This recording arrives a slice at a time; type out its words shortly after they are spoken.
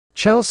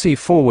Chelsea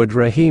forward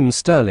Raheem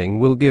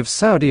will give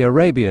Saudi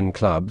Arabian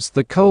clubs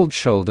the cold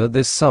shoulder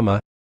this summer,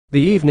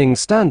 the Evening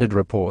Standard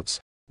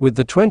reports, with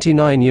the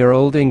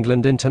 29-year-old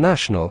England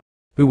international,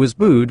 who was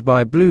booed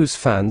by Blues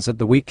fans at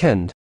the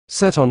weekend,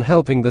 set on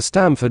helping the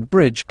Stamford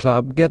Bridge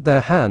club get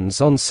their hands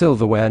on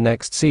silverware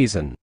next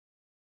season.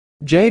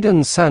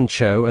 Jadon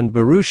Sancho and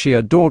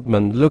Borussia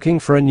Dortmund looking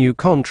for a new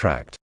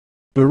contract.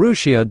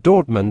 Borussia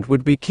Dortmund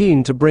would be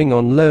keen to bring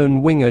on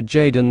loan winger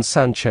Jadon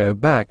Sancho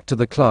back to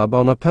the club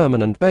on a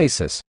permanent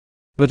basis,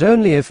 but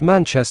only if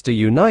Manchester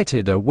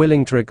United are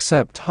willing to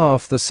accept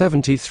half the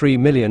 £73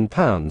 million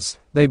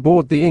they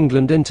bought the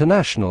England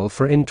international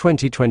for in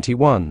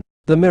 2021,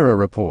 the Mirror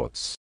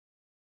reports.